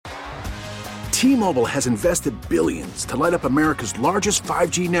T-Mobile has invested billions to light up America's largest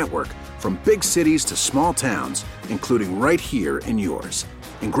 5G network, from big cities to small towns, including right here in yours.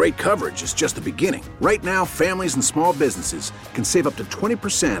 And great coverage is just the beginning. Right now, families and small businesses can save up to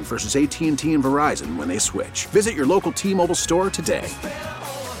 20% versus AT&T and Verizon when they switch. Visit your local T-Mobile store today.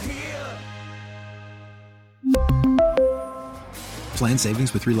 Plan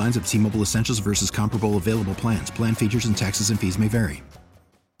savings with 3 lines of T-Mobile Essentials versus comparable available plans. Plan features and taxes and fees may vary.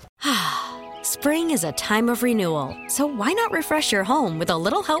 Spring is a time of renewal, so why not refresh your home with a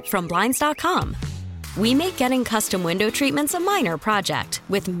little help from Blinds.com? We make getting custom window treatments a minor project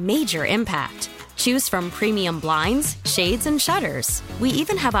with major impact. Choose from premium blinds, shades, and shutters. We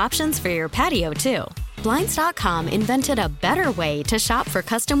even have options for your patio, too. Blinds.com invented a better way to shop for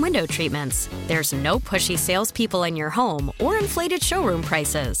custom window treatments. There's no pushy salespeople in your home or inflated showroom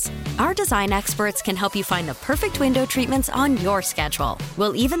prices. Our design experts can help you find the perfect window treatments on your schedule.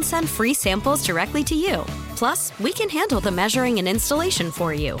 We'll even send free samples directly to you. Plus, we can handle the measuring and installation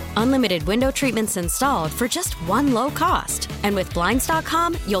for you. Unlimited window treatments installed for just one low cost. And with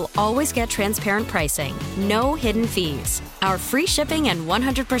Blinds.com, you'll always get transparent pricing. No hidden fees. Our free shipping and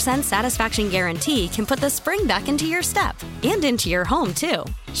 100% satisfaction guarantee can put the spring back into your step and into your home, too.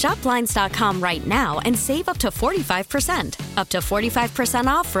 Shop Blinds.com right now and save up to 45%. Up to 45%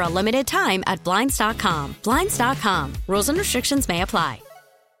 off for a limited time at Blinds.com. Blinds.com. Rules and restrictions may apply.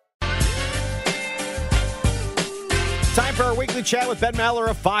 Time for our weekly chat with Ben Maller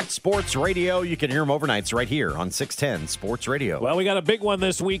of Fox Sports Radio. You can hear him overnights right here on 610 Sports Radio. Well, we got a big one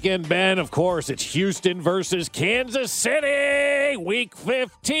this weekend, Ben. Of course, it's Houston versus Kansas City, Week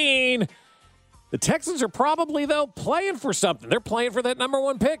 15. The Texans are probably, though, playing for something. They're playing for that number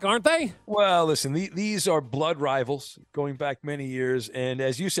 1 pick, aren't they? Well, listen, these are blood rivals going back many years. And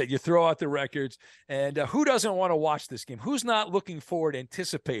as you said, you throw out the records. And who doesn't want to watch this game? Who's not looking forward,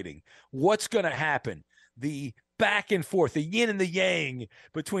 anticipating what's going to happen? The back and forth, the yin and the yang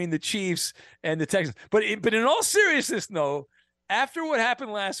between the Chiefs and the Texans. But in all seriousness, no, after what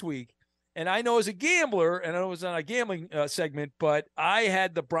happened last week, and I know as a gambler, and I was on a gambling segment, but I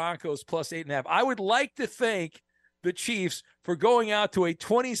had the Broncos plus 8.5. I would like to thank the Chiefs for going out to a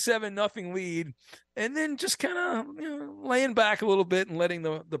 27-0 lead and then just kind of laying back a little bit and letting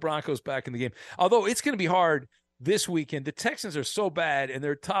the Broncos back in the game. Although it's going to be hard this weekend. The Texans are so bad, and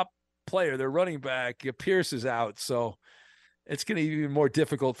their top player, their running back, Pierce, is out. So it's going to be even more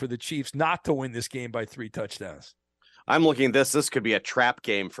difficult for the Chiefs not to win this game by 3 touchdowns. I'm looking at this. This could be a trap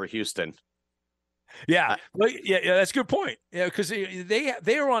game for Houston. Yeah, that's a good point. Yeah, because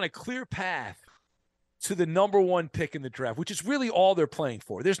they are on a clear path to the number 1 pick in the draft, which is really all they're playing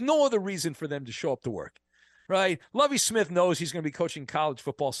for. There's no other reason for them to show up to work, right? Lovie Smith knows he's going to be coaching college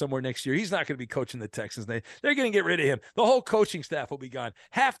football somewhere next year. He's not going to be coaching the Texans. They're going to get rid of him. The whole coaching staff will be gone.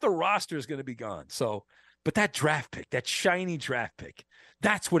 Half the roster is going to be gone. So, but that draft pick, that shiny draft pick,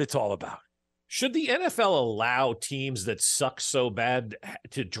 that's what it's all about. Should the NFL allow teams that suck so bad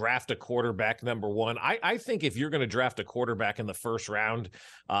to draft a quarterback number 1? I think if you're going to draft a quarterback in the first round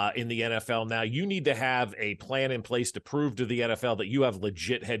in the NFL now, you need to have a plan in place to prove to the NFL that you have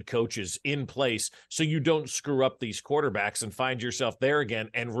legit head coaches in place so you don't screw up these quarterbacks and find yourself there again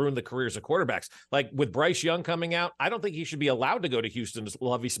and ruin the careers of quarterbacks. Like with Bryce Young coming out, I don't think he should be allowed to go to Houston as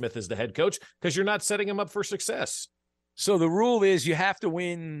Lovie Smith as the head coach because you're not setting him up for success. So the rule is you have to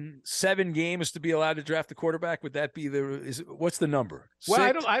win 7 games to be allowed to draft a quarterback. Would that be what's the number? Well,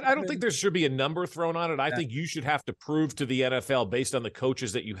 6? I don't think there should be a number thrown on it. I think you should have to prove to the NFL based on the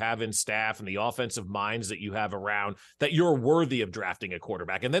coaches that you have in staff and the offensive minds that you have around that you're worthy of drafting a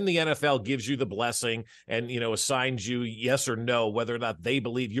quarterback. And then the NFL gives you the blessing and, assigns you yes or no, whether or not they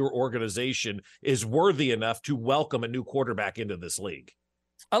believe your organization is worthy enough to welcome a new quarterback into this league.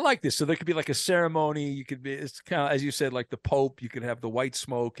 I like this. So there could be like a ceremony. It's kind of, as you said, like the Pope. You could have the white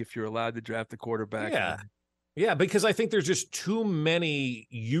smoke if you're allowed to draft the quarterback. Yeah, because I think there's just too many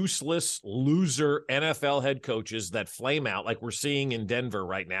useless loser NFL head coaches that flame out like we're seeing in Denver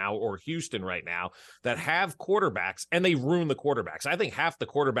right now or Houston right now that have quarterbacks and they ruin the quarterbacks. I think half the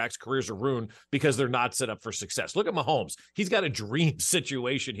quarterbacks' careers are ruined because they're not set up for success. Look at Mahomes. He's got a dream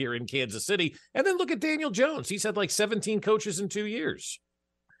situation here in Kansas City. And then look at Daniel Jones. He's had like 17 coaches in 2 years.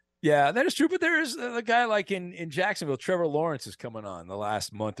 Yeah, that is true. But there is a guy like in Jacksonville, Trevor Lawrence is coming on the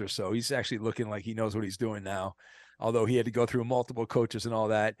last month or so. He's actually looking like he knows what he's doing now, although he had to go through multiple coaches and all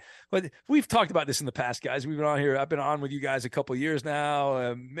that. But we've talked about this in the past, guys. We've been on here. I've been on with you guys a couple of years now.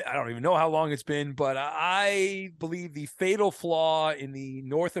 I don't even know how long it's been, but I believe the fatal flaw in the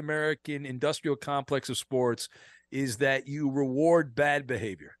North American industrial complex of sports is that you reward bad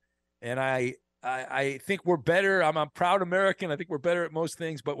behavior. And I I think we're better. I'm a proud American. I think we're better at most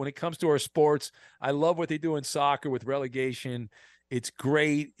things. But when it comes to our sports, I love what they do in soccer with relegation. It's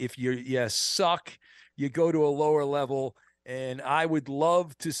great. If you suck, you go to a lower level. And I would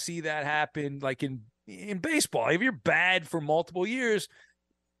love to see that happen like in baseball. If you're bad for multiple years,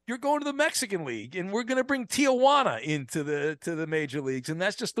 you're going to the Mexican League, and we're going to bring Tijuana into the major leagues. And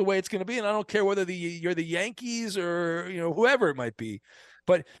that's just the way it's going to be. And I don't care whether you're the Yankees or, whoever it might be.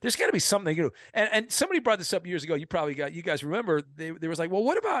 But there's got to be something you do. And somebody brought this up years ago. You guys remember, there was like, well,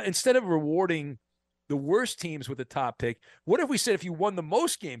 what about instead of rewarding the worst teams with the top pick, what if we said if you won the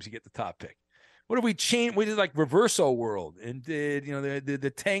most games, you get the top pick? What if we did like Reverso World and did,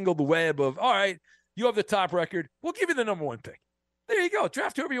 the tangled web of, all right, you have the top record. We'll give you the number one pick. There you go.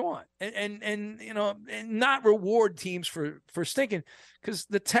 Draft whoever you want. And not reward teams for stinking, because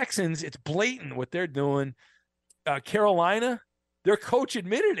the Texans, it's blatant what they're doing. Carolina, their coach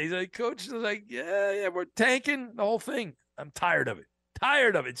admitted it. He's like, coach is like, yeah, we're tanking the whole thing. I'm tired of it.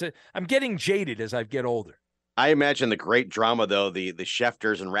 I'm getting jaded as I get older. I imagine the great drama, though, the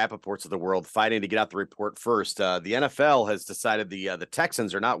Schefters and Rappaports of the world fighting to get out the report first. The NFL has decided the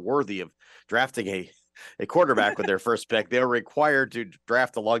Texans are not worthy of drafting a quarterback with their first pick. They're required to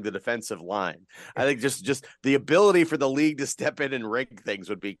draft along the defensive line. I think just the ability for the league to step in and rig things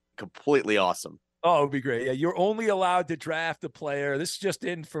would be completely awesome. Oh, it would be great. Yeah, you're only allowed to draft a player. This is just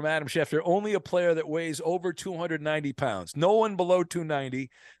in from Adam Schefter. Only a player that weighs over 290 pounds. No one below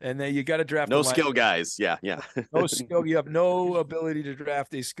 290. And then you got to draft. No skill guys. Yeah. No skill. You have no ability to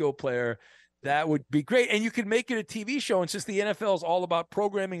draft a skill player. That would be great. And you could make it a TV show. And since the NFL is all about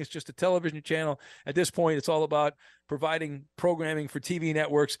programming, it's just a television channel. At this point, it's all about providing programming for TV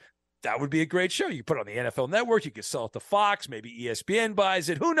networks. That would be a great show. You could put it on the NFL Network. You could sell it to Fox. Maybe ESPN buys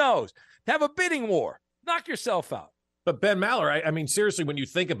it. Who knows? Have a bidding war. Knock yourself out. But Ben Maller, I mean, seriously, when you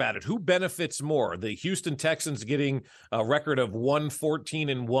think about it, who benefits more? The Houston Texans getting a record of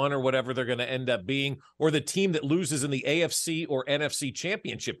 1-14-1 or whatever they're going to end up being, or the team that loses in the AFC or NFC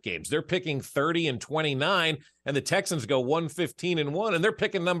championship games? They're picking 30-29, and the Texans go 1-15-1, and they're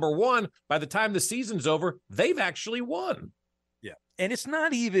picking number one. By the time the season's over, they've actually won. Yeah. And it's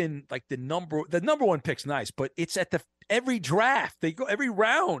not even like the number one pick's nice, but it's at every draft. They go every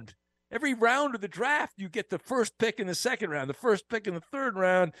round. Every round of the draft, you get the first pick in the second round, the first pick in the third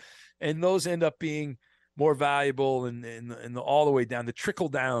round, and those end up being more valuable and all the way down, the trickle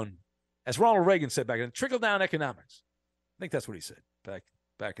down, as Ronald Reagan said back then, trickle down economics. I think that's what he said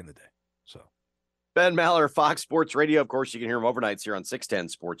back in the day. So, Ben Maller, Fox Sports Radio. Of course, you can hear him overnights here on 610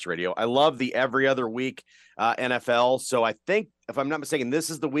 Sports Radio. I love the every other week NFL. So I think, if I'm not mistaken, this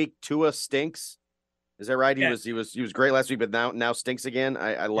is the week Tua stinks. Is that right? Yeah. He was great last week, but now stinks again.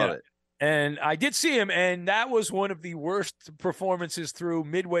 I love it. And I did see him, and that was one of the worst performances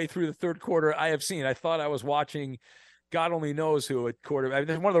midway through the third quarter I have seen. I thought I was watching God only knows who at quarterback.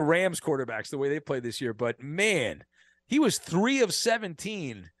 One of the Rams quarterbacks, the way they played this year. But, man, he was 3 of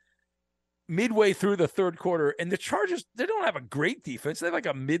 17 midway through the third quarter. And the Chargers, they don't have a great defense. They have like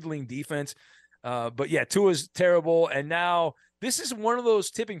a middling defense. But, yeah, Tua's terrible. And now this is one of those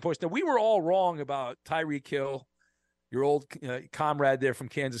tipping points. Now, we were all wrong about Tyreek Hill. Your old comrade there from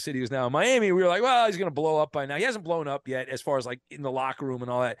Kansas City, who's now in Miami. We were like, well, he's going to blow up by now. He hasn't blown up yet as far as like in the locker room and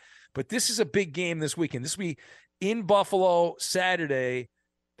all that. But this is a big game this weekend. This will be in Buffalo Saturday.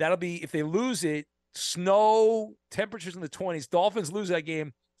 That'll be, if they lose it, snow, temperatures in the 20s. Dolphins lose that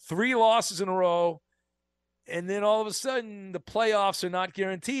game, 3 losses in a row. And then all of a sudden, the playoffs are not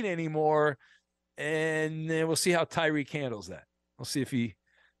guaranteed anymore. And then we'll see how Tyreek handles that. We'll see if he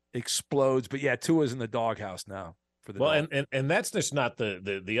explodes. But, yeah, Tua's in the doghouse now. Well, and that's just not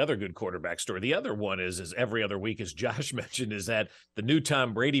the other good quarterback story. The other one is every other week, as Josh mentioned, is that the new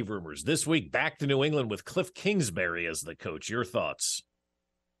Tom Brady rumors. This week, back to New England with Cliff Kingsbury as the coach. Your thoughts?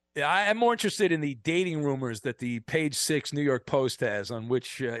 Yeah, I'm more interested in the dating rumors that the Page 6 New York Post has on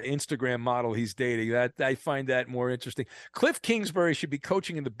which Instagram model he's dating. That I find that more interesting. Cliff Kingsbury should be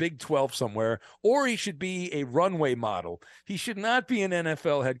coaching in the Big 12 somewhere, or he should be a runway model. He should not be an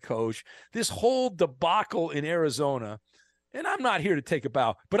NFL head coach. This whole debacle in Arizona, and I'm not here to take a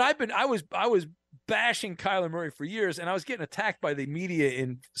bow, but I was bashing Kyler Murray for years, and I was getting attacked by the media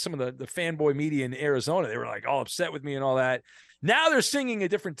in some of the fanboy media in Arizona. They were like all upset with me and all that. Now they're singing a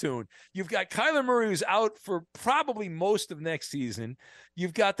different tune. You've got Kyler Murray, who's out for probably most of next season.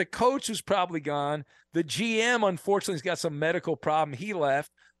 You've got the coach who's probably gone. The GM, unfortunately, has got some medical problem. He left.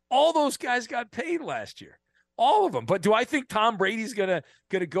 All those guys got paid last year. All of them. But do I think Tom Brady's gonna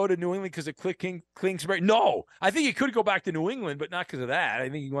go to New England because of Cliff Kingsbury? No. I think he could go back to New England, but not because of that. I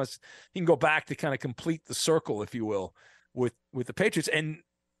think he can go back to kind of complete the circle, if you will, with the Patriots. And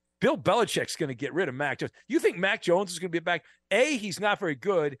Bill Belichick's going to get rid of Mac Jones. You think Mac Jones is going to be back? A, he's not very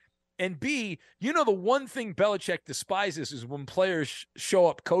good. And B, the one thing Belichick despises is when players show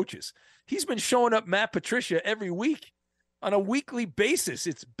up coaches. He's been showing up Matt Patricia every week on a weekly basis.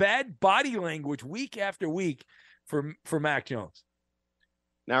 It's bad body language week after week for Mac Jones.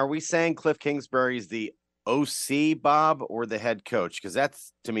 Now, are we saying Cliff Kingsbury's the OC, Bob, or the head coach? Because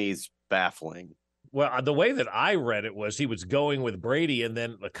that's, to me, is baffling. Well, the way that I read it was he was going with Brady and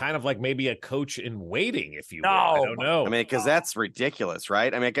then kind of like maybe a coach in waiting, if you will. I don't know. I mean, because that's ridiculous,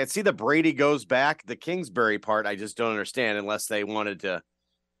 right? I mean, I can see the Brady goes back. The Kingsbury part, I just don't understand unless they wanted to,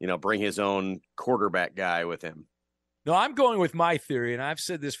 bring his own quarterback guy with him. No, I'm going with my theory, and I've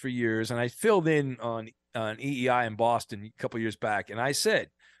said this for years, and I filled in on EEI in Boston a couple years back, and I said,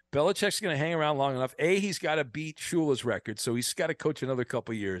 Belichick's going to hang around long enough. A, he's got to beat Shula's record, so he's got to coach another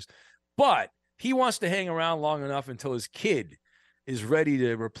couple years. But he wants to hang around long enough until his kid is ready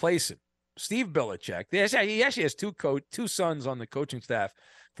to replace him. Steve Belichick, he actually has two sons on the coaching staff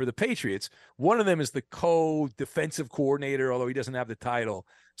for the Patriots. One of them is the co-defensive coordinator, although he doesn't have the title.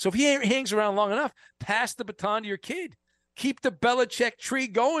 So if he hangs around long enough, pass the baton to your kid. Keep the Belichick tree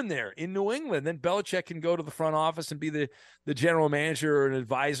going there in New England. Then Belichick can go to the front office and be the general manager or an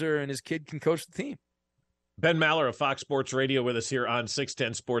advisor, and his kid can coach the team. Ben Maller of Fox Sports Radio with us here on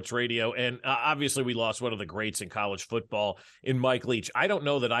 610 Sports Radio. And obviously we lost one of the greats in college football in Mike Leach. I don't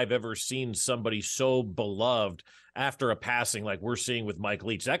know that I've ever seen somebody so beloved after a passing like we're seeing with Mike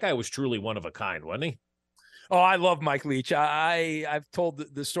Leach. That guy was truly one of a kind, wasn't he? Oh, I love Mike Leach. I've told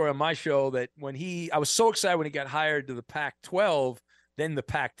the story on my show that I was so excited when he got hired to the Pac-12, then the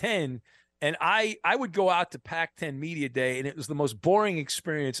Pac-10, and I would go out to Pac-10 Media Day, and it was the most boring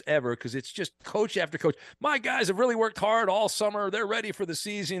experience ever because it's just coach after coach. My guys have really worked hard all summer. They're ready for the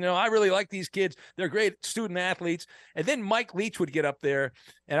season. I really like these kids. They're great student athletes. And then Mike Leach would get up there,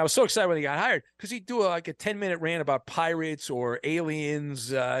 and I was so excited when he got hired because he'd do a 10-minute rant about pirates or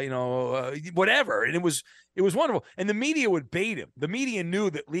aliens, whatever. And it was wonderful. And the media would bait him. The media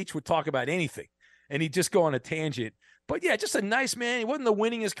knew that Leach would talk about anything, and he'd just go on a tangent. But, yeah, just a nice man. He wasn't the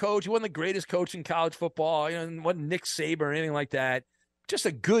winningest coach. He wasn't the greatest coach in college football. He wasn't Nick Saban or anything like that. Just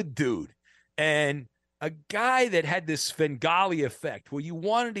a good dude. And a guy that had this Svengali effect where you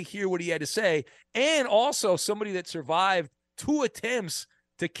wanted to hear what he had to say, and also somebody that survived 2 attempts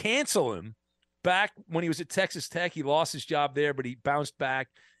to cancel him back when he was at Texas Tech. He lost his job there, but he bounced back.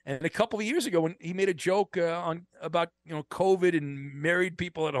 And a couple of years ago when he made a joke about COVID and married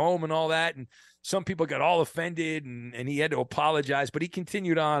people at home and all that, and some people got all offended and he had to apologize, but he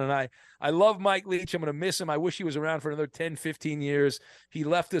continued on. And I love Mike Leach. I'm going to miss him. I wish he was around for another 10, 15 years. He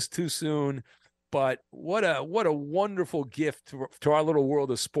left us too soon, but what a wonderful gift to our little world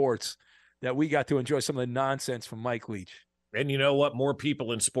of sports that we got to enjoy some of the nonsense from Mike Leach. And you know what? More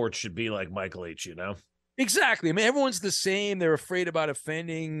people in sports should be like Mike Leach, Exactly. I mean, everyone's the same. They're afraid about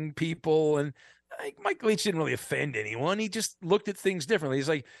offending people. And Mike Leach didn't really offend anyone. He just looked at things differently. He's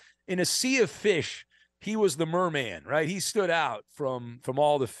like, in a sea of fish, he was the merman, right? He stood out from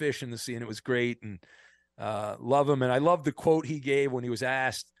all the fish in the sea, and it was great. And love him. And I love the quote he gave when he was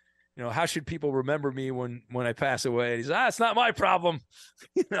asked, how should people remember me when I pass away? And he said, it's not my problem.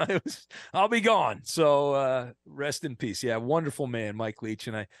 I'll be gone. So rest in peace. Yeah, wonderful man, Mike Leach.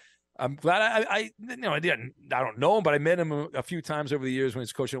 And I'm glad I don't know him, but I met him a few times over the years when he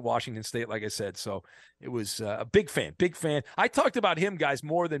was coaching at Washington State, like I said. So it was a big fan. I talked about him, guys,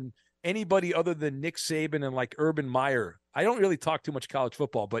 more than anybody other than Nick Saban and like Urban Meyer. I don't really talk too much college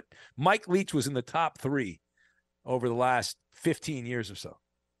football, but Mike Leach was in the top 3 over the last 15 years or so.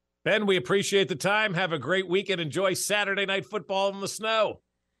 Ben, we appreciate the time. Have a great weekend. Enjoy Saturday Night Football in the snow.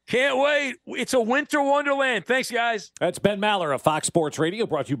 Can't wait. It's a winter wonderland. Thanks, guys. That's Ben Maller of Fox Sports Radio,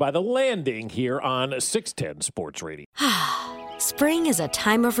 brought to you by The Landing here on 610 Sports Radio. Spring is a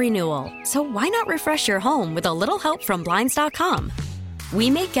time of renewal, so why not refresh your home with a little help from Blinds.com?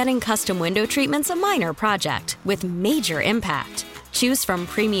 We make getting custom window treatments a minor project with major impact. Choose from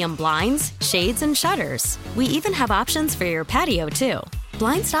premium blinds, shades, and shutters. We even have options for your patio, too.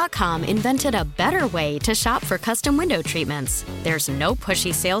 Blinds.com invented a better way to shop for custom window treatments. There's no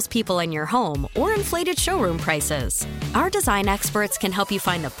pushy salespeople in your home or inflated showroom prices. Our design experts can help you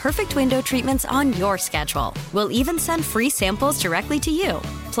find the perfect window treatments on your schedule. We'll even send free samples directly to you.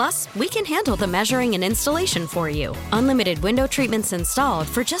 Plus, we can handle the measuring and installation for you. Unlimited window treatments installed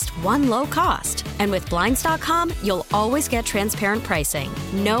for just one low cost. And with Blinds.com, you'll always get transparent pricing.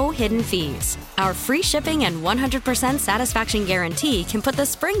 No hidden fees. Our free shipping and 100% satisfaction guarantee can put the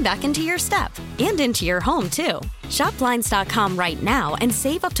spring back into your step and into your home, too. Shop Blinds.com right now and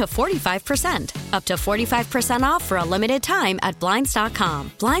save up to 45%. Up to 45% off for a limited time at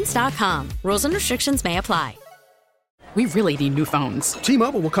Blinds.com. Blinds.com. Rules and restrictions may apply. We really need new phones.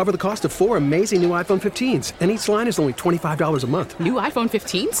 T-Mobile will cover the cost of 4 amazing new iPhone 15s, and each line is only $25 a month. New iPhone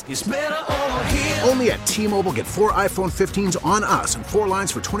 15s? It's better over here. Only at T-Mobile, get 4 iPhone 15s on us and 4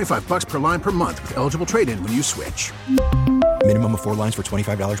 lines for $25 per line per month with eligible trade-in when you switch. Minimum of 4 lines for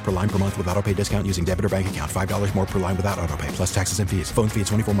 $25 per line per month with autopay discount using debit or bank account. $5 more per line without autopay, plus taxes and fees. Phone fee at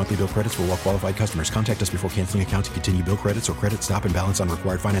 24 monthly bill credits for well-qualified customers. Contact us before canceling account to continue bill credits or credit stop and balance on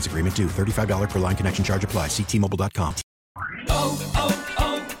required finance agreement due. $35 per line connection charge applies. See T-Mobile.com.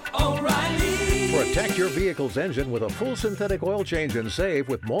 O'Reilly. Protect your vehicle's engine with a full synthetic oil change and save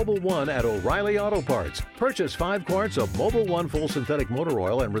with Mobil 1 at O'Reilly Auto Parts. Purchase 5 quarts of Mobil 1 full synthetic motor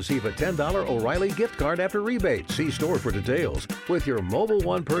oil and receive a $10 O'Reilly gift card after rebate. See store for details. With your Mobil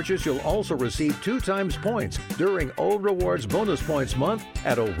 1 purchase, you'll also receive 2 times points during O Rewards Bonus Points Month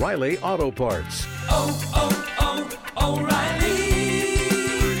at O'Reilly Auto Parts. O'Reilly.